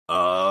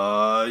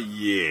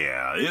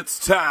Yeah, it's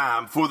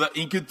time for the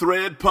Ink and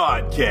Thread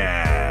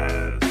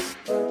podcast.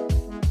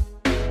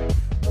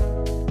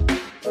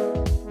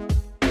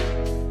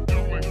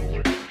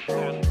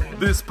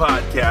 This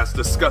podcast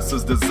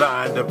discusses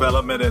design,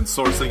 development, and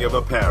sourcing of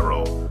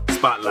apparel,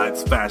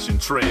 spotlights fashion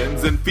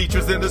trends, and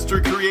features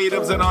industry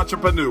creatives and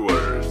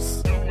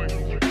entrepreneurs.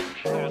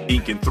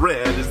 Ink and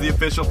Thread is the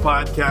official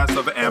podcast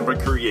of Amber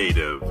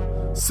Creative.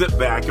 Sit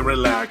back and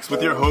relax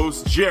with your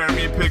hosts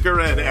Jeremy Picker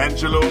and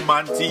Angelo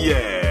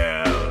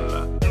Montiel.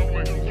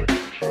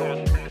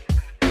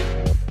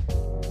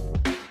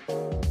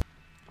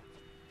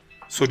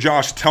 So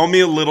Josh, tell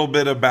me a little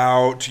bit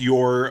about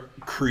your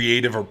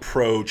creative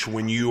approach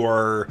when you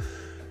are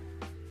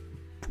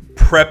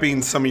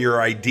prepping some of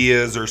your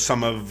ideas or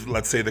some of,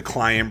 let's say, the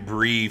client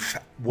brief.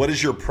 What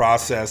is your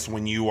process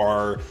when you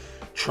are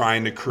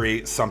trying to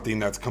create something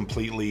that's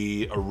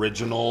completely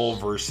original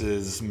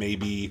versus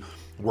maybe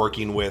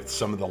working with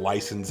some of the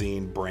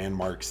licensing brand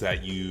marks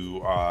that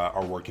you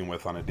are working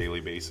with on a daily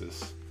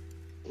basis?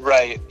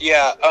 Right.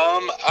 Yeah.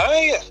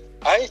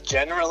 I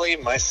generally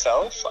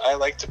myself, I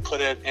like to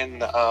put it in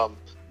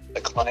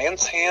the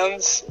client's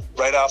hands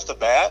right off the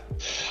bat.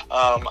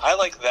 I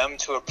like them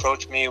to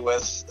approach me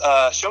with,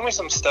 show me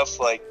some stuff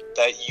like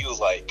that you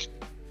like.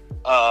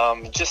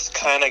 Just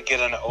kind of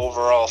get an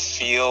overall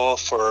feel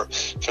for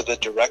the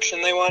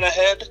direction they want to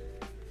head.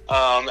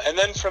 And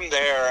then from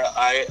there,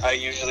 I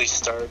usually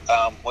start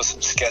with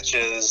some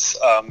sketches,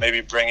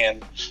 maybe bring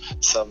in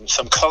some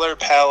color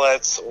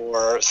palettes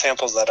or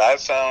samples that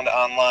I've found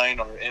online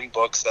or in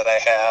books that I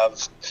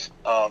have,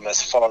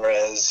 as far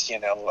as,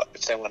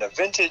 if they want a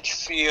vintage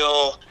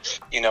feel,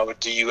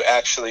 do you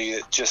actually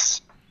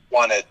just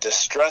want it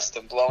distressed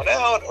and blown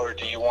out, or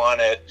do you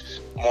want it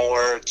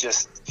more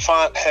just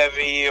font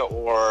heavy,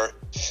 or,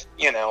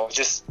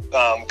 just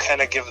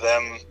kind of give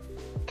them...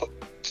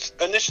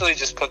 initially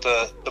just put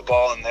the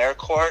ball in their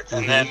court,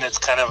 and then it's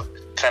kind of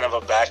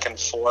a back and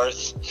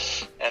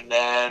forth, and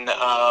then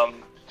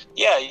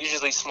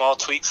usually small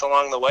tweaks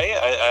along the way.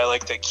 I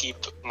like to keep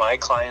my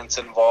clients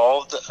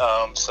involved,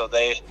 so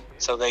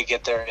they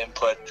get their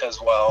input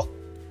as well.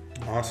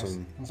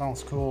 Awesome. That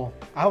sounds cool.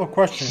 I have a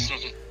question.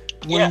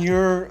 When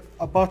you're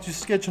about to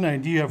sketch an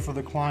idea for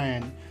the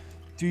client,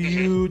 do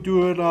you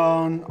do it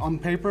on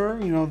paper,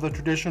 the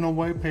traditional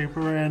way,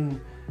 paper and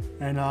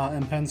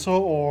pencil,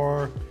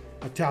 or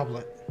a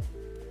tablet?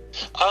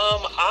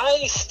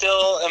 I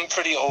still am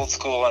pretty old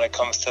school when it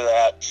comes to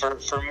that.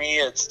 For me,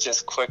 it's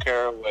just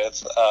quicker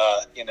with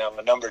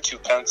a number 2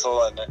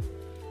 pencil and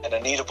a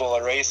kneadable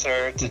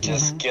eraser to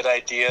just get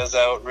ideas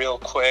out real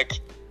quick.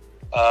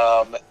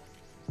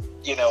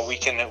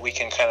 We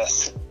can kind of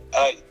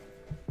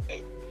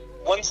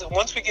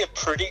once we get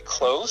pretty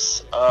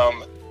close,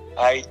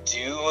 I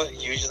do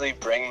usually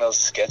bring those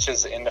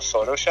sketches into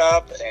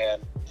Photoshop,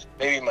 and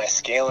maybe my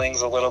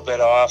scaling's a little bit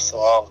off, so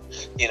I'll,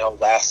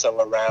 lasso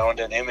around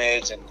an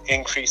image and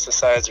increase the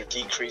size or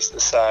decrease the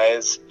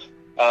size.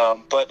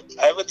 But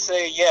I would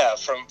say,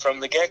 from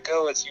the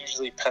get-go, it's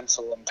usually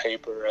pencil and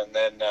paper, and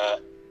then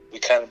we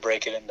kind of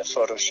break it into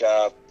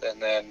Photoshop,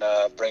 and then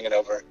bring it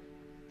over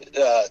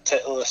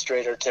to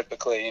Illustrator,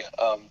 typically,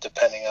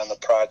 depending on the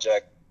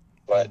project.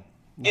 But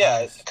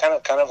nice. It's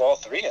kind of all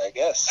three, I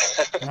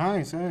guess.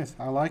 Nice.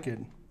 I like it.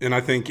 And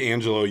I think,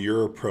 Angelo,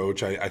 your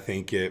approach, I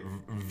think it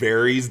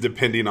varies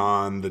depending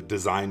on the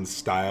design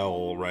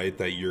style, right,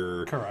 that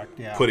you're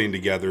putting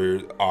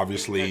together.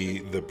 Obviously,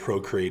 the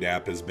Procreate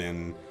app has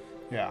been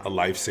a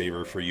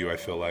lifesaver for you, I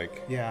feel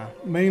like. Yeah.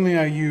 Mainly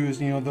I use,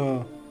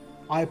 the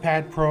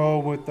iPad Pro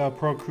with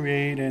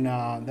Procreate, and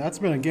that's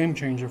been a game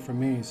changer for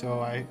me, so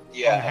I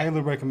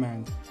highly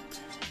recommend.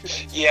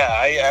 Yeah,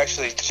 I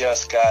actually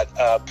just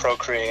got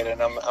Procreate,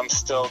 and I'm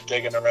still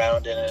digging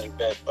around in it a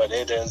bit, but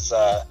it is...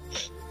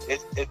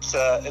 It's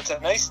a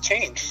nice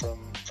change from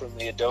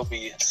the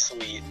Adobe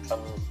suite.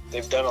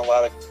 They've done a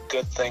lot of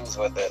good things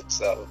with it,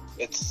 so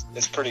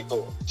it's pretty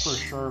cool. For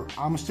sure.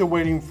 I'm still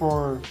waiting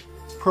for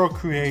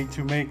Procreate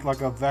to make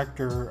like a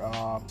vector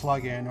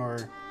plugin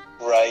or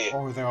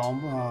their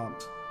own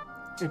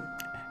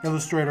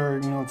Illustrator,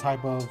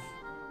 type of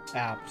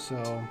app.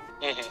 So.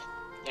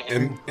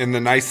 And the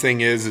nice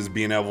thing is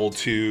being able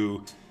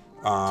to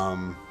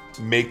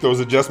make those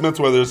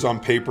adjustments, whether it's on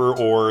paper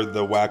or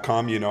the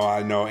Wacom.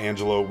 I know,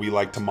 Angelo, we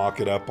like to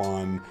mock it up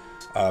on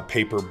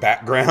paper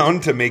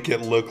background to make it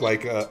look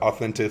like an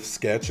authentic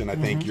sketch, and I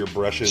think your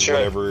brushes,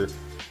 whatever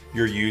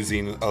you're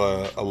using,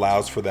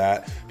 allows for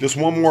that. Just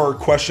one more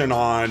question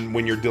on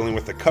when you're dealing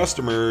with the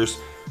customers,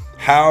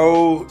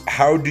 how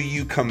do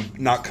you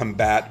not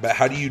combat, but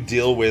how do you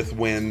deal with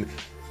when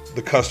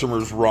the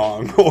customer's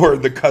wrong or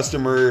the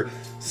customer's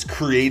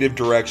creative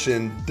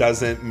direction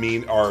doesn't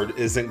mean or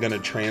isn't going to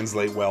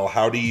translate well?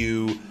 How do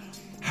you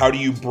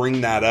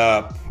bring that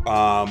up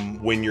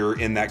when you're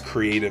in that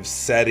creative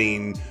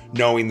setting,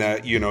 knowing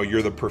that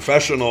you're the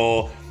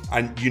professional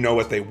and you know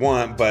what they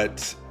want,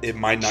 but it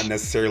might not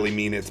necessarily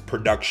mean it's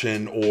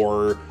production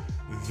or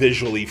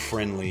visually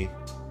friendly?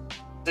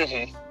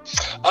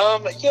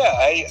 Yeah,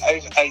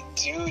 I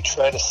do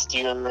try to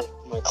steer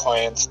my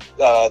clients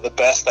the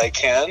best I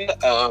can,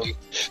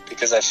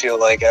 because I feel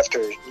like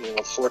after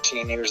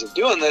 14 years of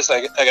doing this,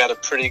 I got a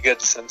pretty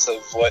good sense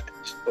of what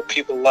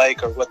people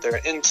like or what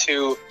they're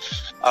into.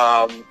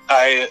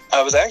 I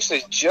was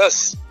actually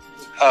just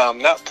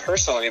not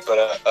personally, but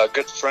a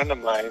good friend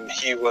of mine,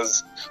 he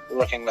was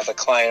working with a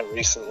client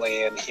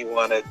recently, and he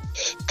wanted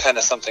kind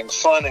of something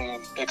fun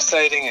and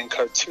exciting and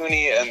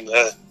cartoony, and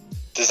the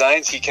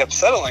designs he kept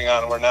settling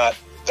on were not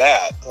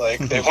that. Like,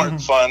 they weren't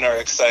fun or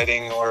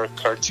exciting or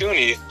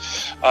cartoony.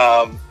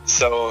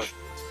 So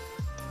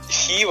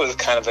he was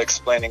kind of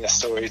explaining a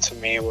story to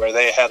me where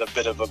they had a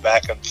bit of a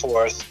back and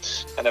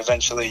forth, and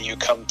eventually you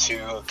come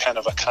to kind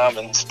of a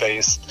common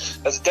space.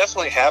 That's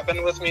definitely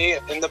happened with me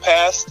in the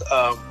past.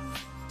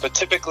 But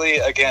typically,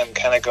 again,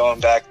 kind of going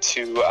back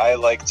to, I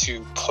like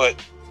to put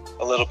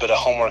a little bit of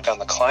homework on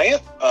the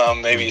client,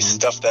 maybe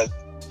stuff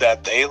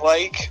that they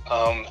like,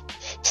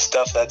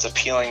 stuff that's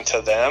appealing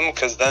to them,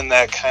 because then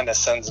that kind of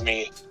sends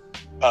me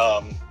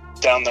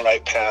down the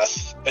right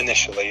path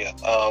initially.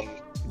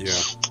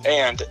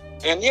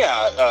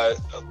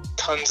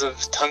 Tons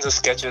of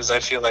sketches. I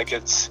feel like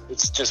it's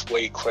just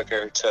way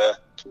quicker to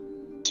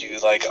do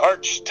like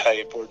arch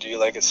type, or do you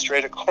like it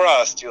straight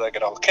across? Do you like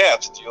it all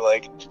caps? Do you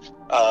like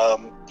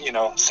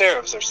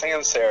serifs or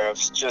sans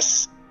serifs?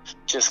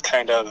 Just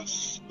kind of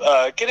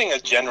getting a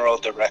general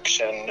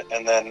direction,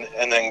 and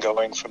then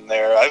going from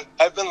there.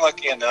 I've been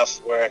lucky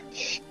enough where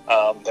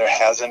there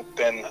hasn't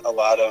been a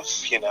lot of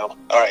all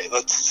right,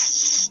 let's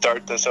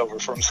start this over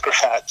from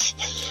scratch.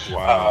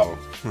 Wow.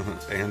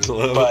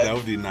 Angelo, that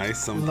would be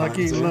nice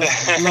sometimes.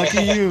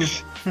 Lucky you.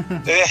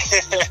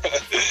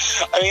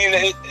 I mean,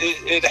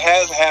 it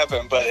has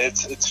happened, but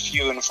it's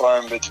few and far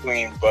in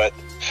between. But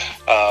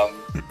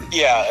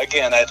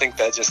again, I think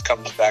that just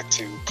comes back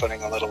to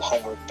putting a little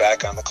homework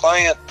back on the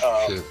client,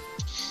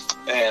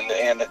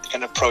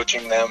 and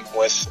approaching them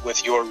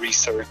with your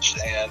research,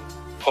 and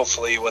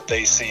hopefully what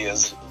they see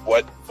is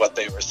what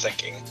they were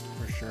thinking.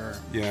 For sure.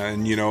 Yeah,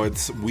 and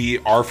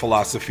our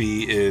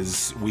philosophy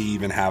is we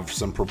even have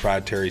some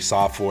proprietary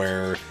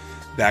software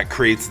that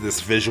creates this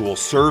visual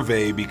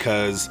survey,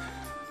 because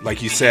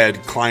like you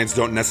said, clients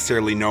don't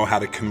necessarily know how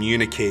to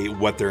communicate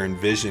what they're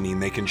envisioning.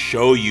 They can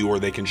show you, or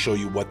they can show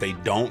you what they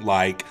don't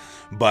like,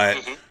 but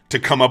to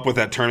come up with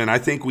that turn, and I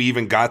think we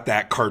even got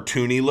that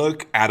cartoony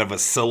look out of a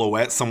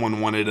silhouette. Someone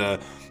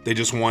they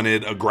just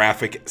wanted a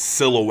graphic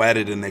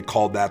silhouetted, and they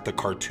called that the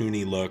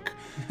cartoony look.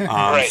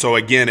 Right. So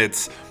again,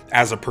 it's,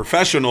 as a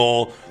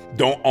professional,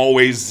 don't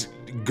always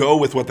go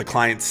with what the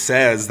client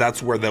says.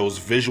 That's where those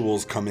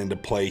visuals come into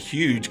play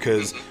huge,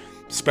 because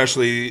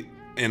especially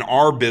in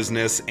our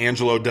business,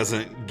 Angelo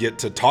doesn't get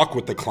to talk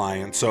with the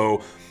client,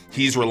 so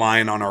he's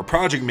relying on our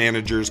project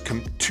managers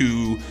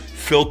to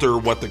filter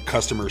what the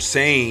customer's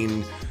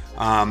saying.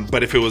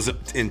 But if it was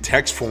in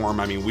text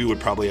form, I mean, we would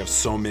probably have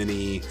so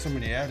many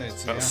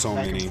edits, so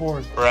back many. and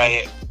forth.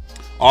 Right.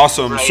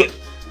 Awesome. Right.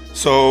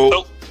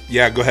 So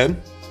yeah, go ahead.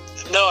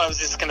 No, I was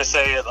just going to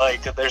say,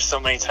 like, there's so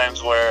many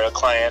times where a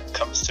client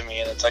comes to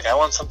me and it's like, I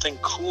want something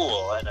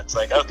cool. And it's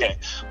like, okay,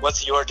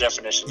 what's your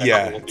definition of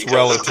cool? Because it's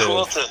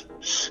relative.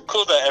 It's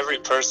cool that every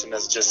person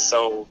is just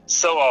so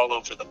all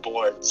over the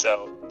board.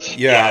 So,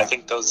 I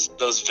think those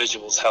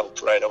visuals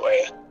help right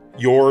away.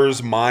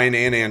 Yours, mine,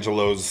 and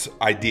Angelo's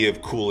idea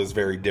of cool is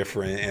very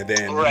different. And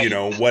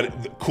then,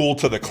 what cool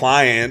to the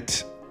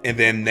client and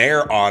then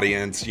their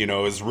audience,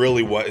 is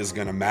really what is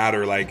going to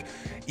matter. Like,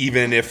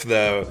 even if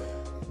the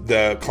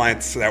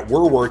clients that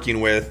we're working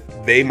with,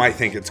 they might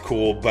think it's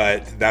cool,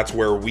 but that's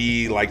where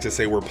we like to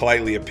say we're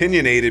politely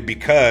opinionated,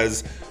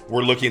 because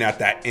we're looking at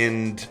that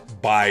end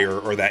buyer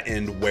or that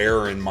end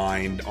wearer in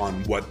mind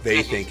on what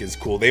they think is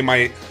cool. They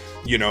might,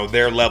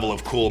 their level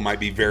of cool might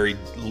be very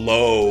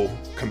low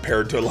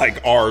compared to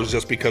like ours,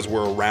 just because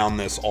we're around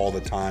this all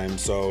the time.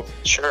 So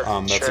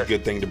that's a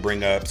good thing to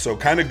bring up. So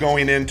kind of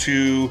going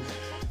into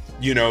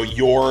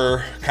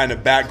your kind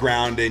of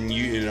background, and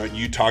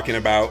you talking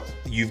about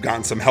you've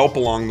gotten some help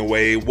along the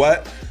way.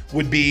 What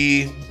would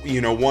be,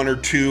 one or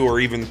two or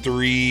even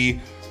three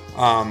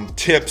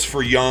tips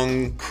for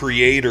young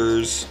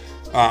creators,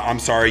 young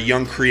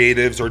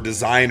creatives or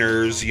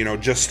designers,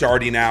 just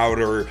starting out,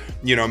 or,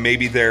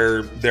 maybe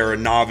they're a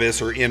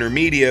novice or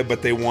intermediate,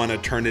 but they want to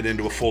turn it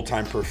into a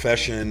full-time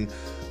profession.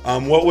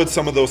 What would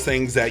some of those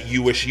things that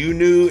you wish you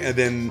knew, and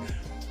then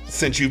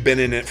since you've been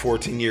in it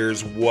 14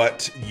 years,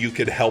 what you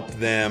could help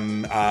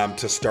them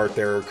to start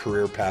their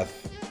career path?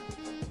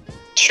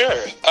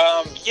 Sure.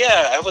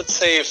 I would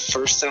say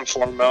first and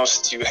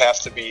foremost, you have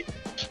to be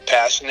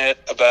passionate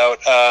about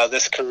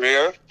this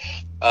career.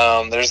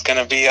 There's going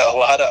to be a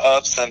lot of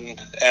ups and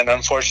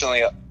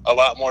unfortunately a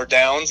lot more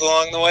downs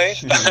along the way.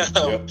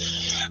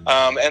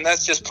 And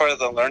that's just part of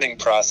the learning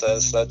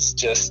process. That's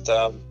just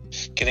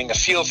getting a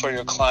feel for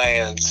your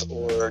clients,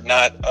 or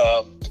not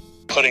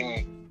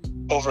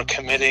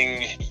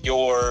overcommitting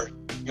your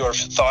your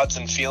thoughts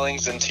and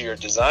feelings into your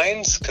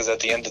designs, because at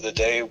the end of the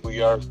day,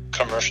 we are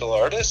commercial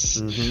artists.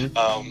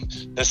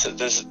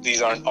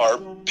 These aren't our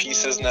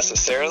pieces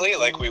necessarily.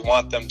 Like, we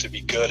want them to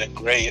be good and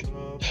great,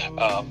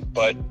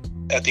 but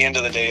at the end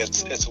of the day,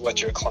 it's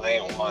what your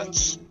client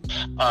wants.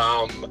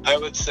 I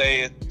would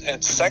say,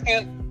 and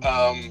second,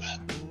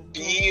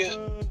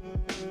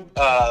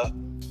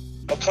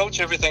 approach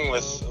everything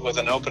with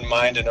an open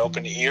mind and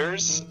open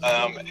ears,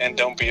 and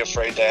don't be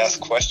afraid to ask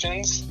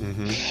questions.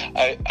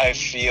 I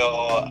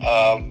feel,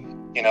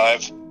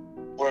 I've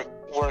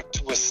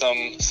worked with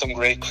some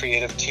great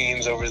creative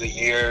teams over the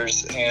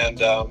years,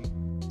 and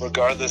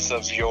regardless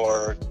of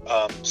your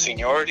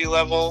seniority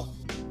level,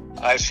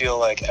 I feel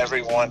like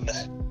everyone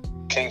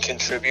can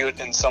contribute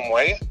in some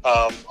way,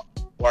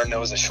 or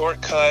knows a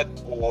shortcut,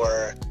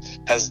 or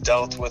has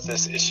dealt with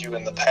this issue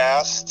in the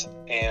past,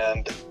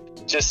 and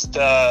just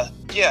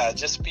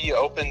be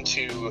open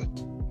to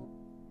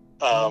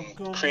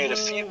creative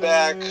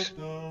feedback,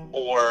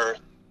 or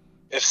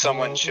if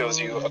someone shows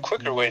you a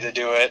quicker way to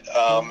do it,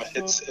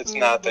 it's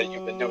not that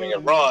you've been doing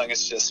it wrong.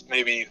 It's just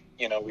maybe,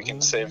 we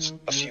can save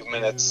a few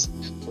minutes,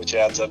 which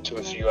adds up to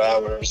a few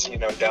hours,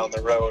 down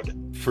the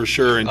road. For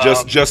sure. And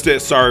just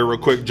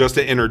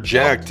to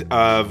interject,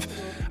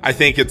 I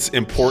think it's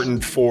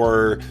important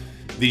for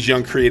these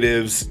young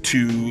creatives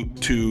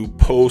to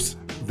post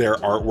their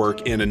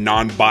artwork in a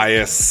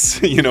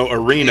non-bias,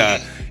 arena.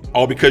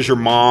 All because your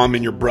mom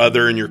and your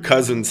brother and your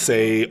cousins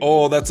say,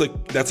 "Oh, that's a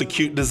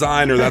cute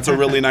design," or "That's a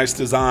really nice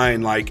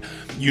design." Like,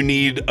 you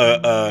need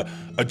a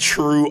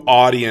true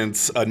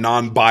audience, a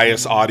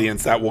non-biased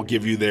audience that will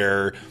give you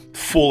their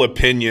full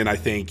opinion. I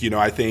think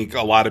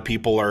a lot of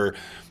people are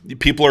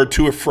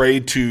too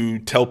afraid to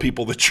tell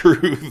people the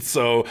truth.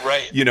 So,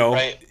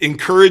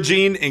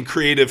 encouraging and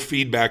creative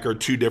feedback are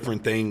two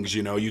different things.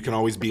 You can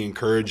always be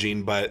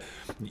encouraging, but,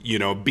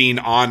 being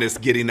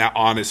honest, getting that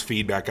honest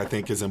feedback, I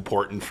think, is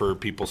important for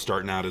people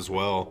starting out as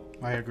well.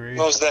 I agree.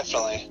 Most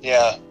definitely.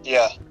 Yeah,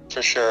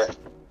 for sure.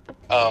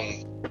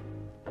 And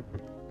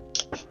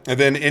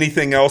then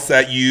anything else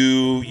that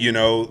you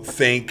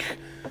think,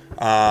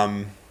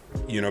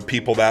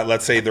 people that,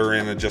 let's say they're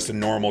in just a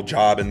normal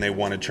job and they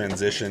want to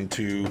transition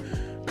to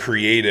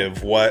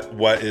creative,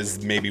 what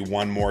is maybe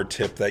one more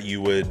tip that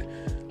you would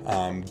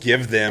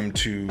give them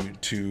to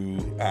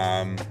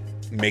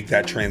make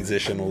that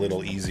transition a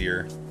little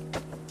easier?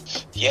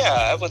 Yeah,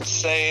 I would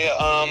say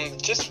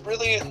just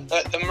really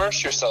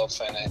immerse yourself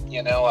in it.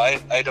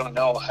 I don't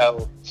know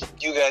how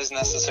you guys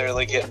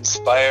necessarily get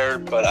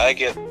inspired, but I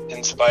get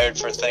inspired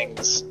for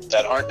things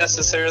that aren't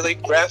necessarily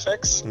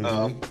graphics.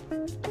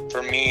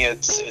 For me,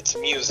 it's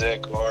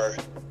music, or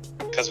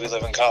because we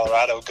live in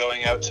Colorado,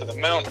 going out to the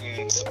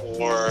mountains,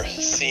 or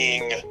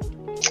seeing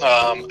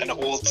an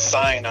old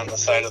sign on the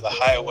side of the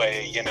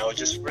highway.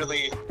 Just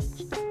really,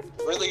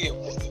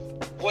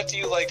 what do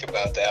you like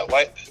about that?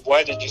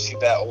 Why did you see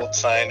that old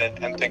sign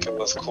and think it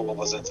was cool?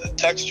 Was it the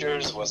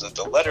textures? Was it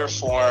the letter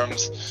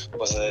forms?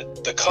 Was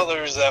it the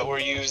colors that were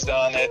used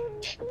on it?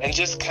 And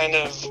just kind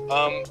of,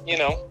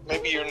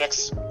 maybe your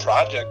next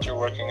project you're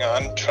working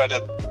on, try to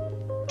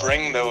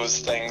bring those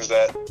things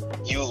that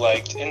you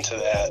liked into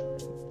that.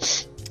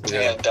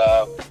 And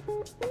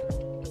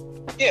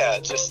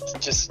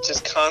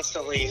just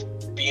constantly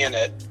be in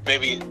it.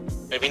 Maybe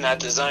not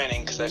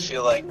designing, because I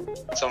feel like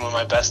some of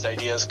my best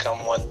ideas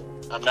come when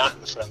I'm not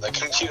in front of the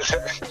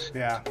computer.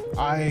 Yeah,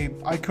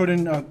 I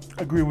couldn't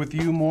agree with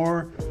you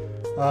more.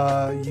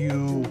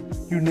 You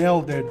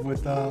nailed it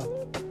with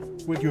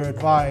your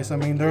advice. I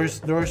mean, there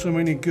are so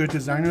many good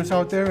designers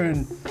out there,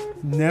 and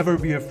never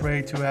be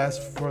afraid to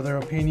ask for their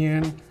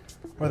opinion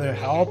or their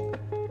help.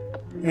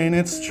 And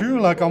it's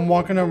true, like, I'm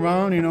walking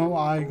around,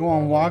 I go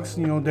on walks,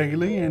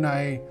 daily, and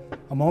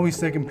I'm always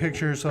taking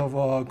pictures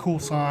of cool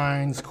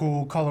signs,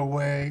 cool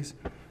colorways,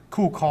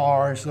 cool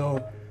cars.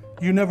 So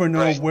you never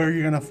know where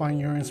you're going to find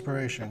your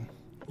inspiration.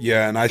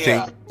 Yeah, and I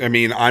think,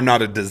 I'm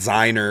not a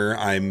designer.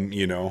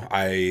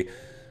 I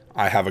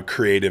have a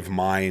creative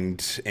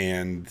mind,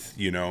 and,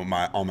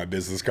 on my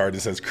business card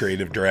it says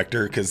creative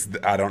director, because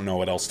I don't know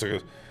what else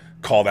to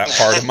call that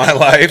part of my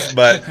life.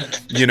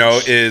 But,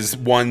 is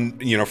one,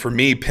 for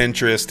me,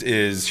 Pinterest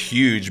is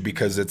huge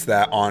because it's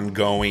that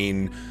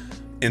ongoing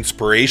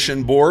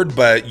inspiration board,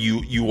 but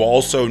you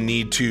also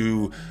need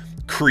to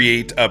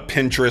create a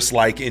Pinterest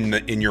like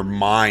in your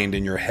mind,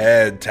 in your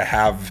head,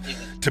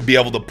 to be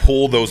able to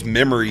pull those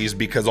memories,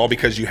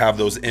 because you have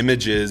those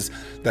images,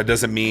 that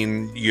doesn't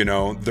mean you're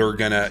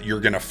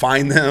gonna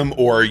find them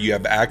or you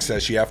have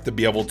access. You have to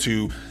be able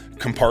to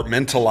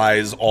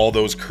compartmentalize all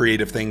those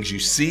creative things you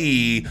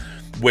see,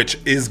 which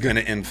is going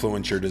to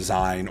influence your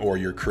design or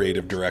your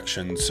creative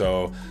direction.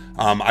 So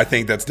I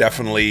think that's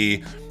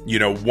definitely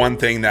one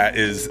thing that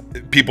is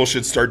people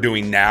should start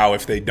doing now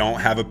if they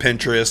don't have a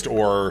Pinterest,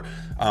 or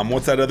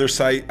what's that other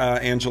site,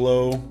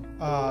 Angelo?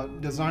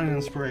 Design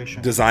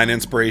Inspiration.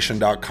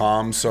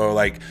 Designinspiration.com.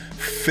 So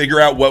figure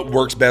out what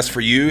works best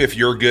for you. If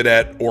you're good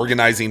at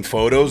organizing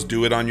photos,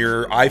 do it on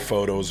your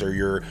iPhotos or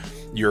your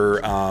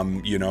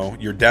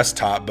your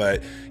desktop.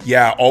 But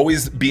yeah,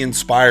 always be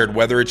inspired,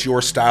 whether it's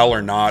your style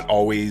or not.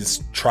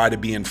 Always try to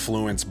be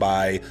influenced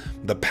by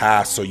the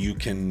past so you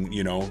can,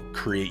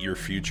 create your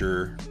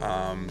future.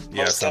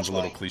 Yeah, it sounds a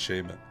little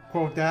cliche, but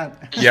Quote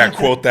that. yeah,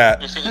 quote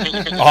that.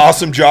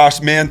 Awesome,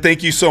 Josh, man.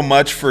 Thank you so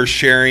much for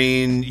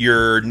sharing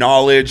your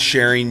knowledge,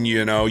 sharing,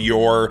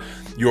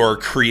 your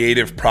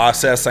creative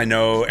process. I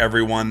know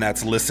everyone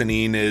that's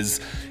listening is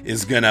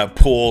gonna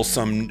pull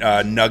some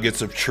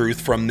nuggets of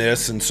truth from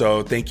this, and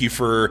so thank you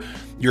for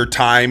your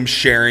time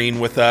sharing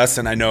with us.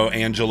 And I know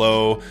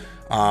Angelo,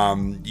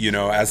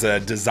 as a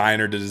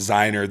designer to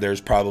designer,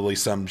 there's probably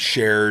some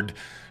shared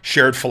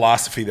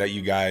philosophy that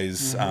you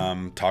guys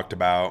talked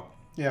about.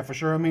 Yeah, for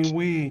sure. I mean,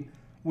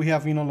 we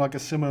have like a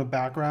similar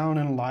background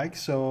and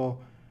so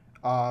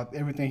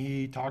everything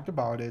he talked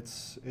about,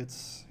 it's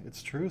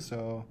true.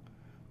 So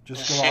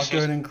just go out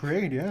there and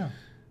create. Yeah.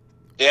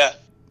 Yeah.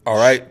 All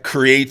right,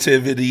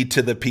 creativity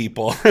to the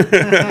people.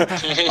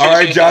 All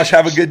right, Josh,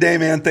 have a good day,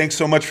 man. Thanks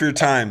so much for your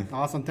time.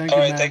 Awesome. Thank you.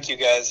 All right, man. thank you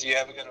guys. You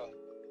have a good one.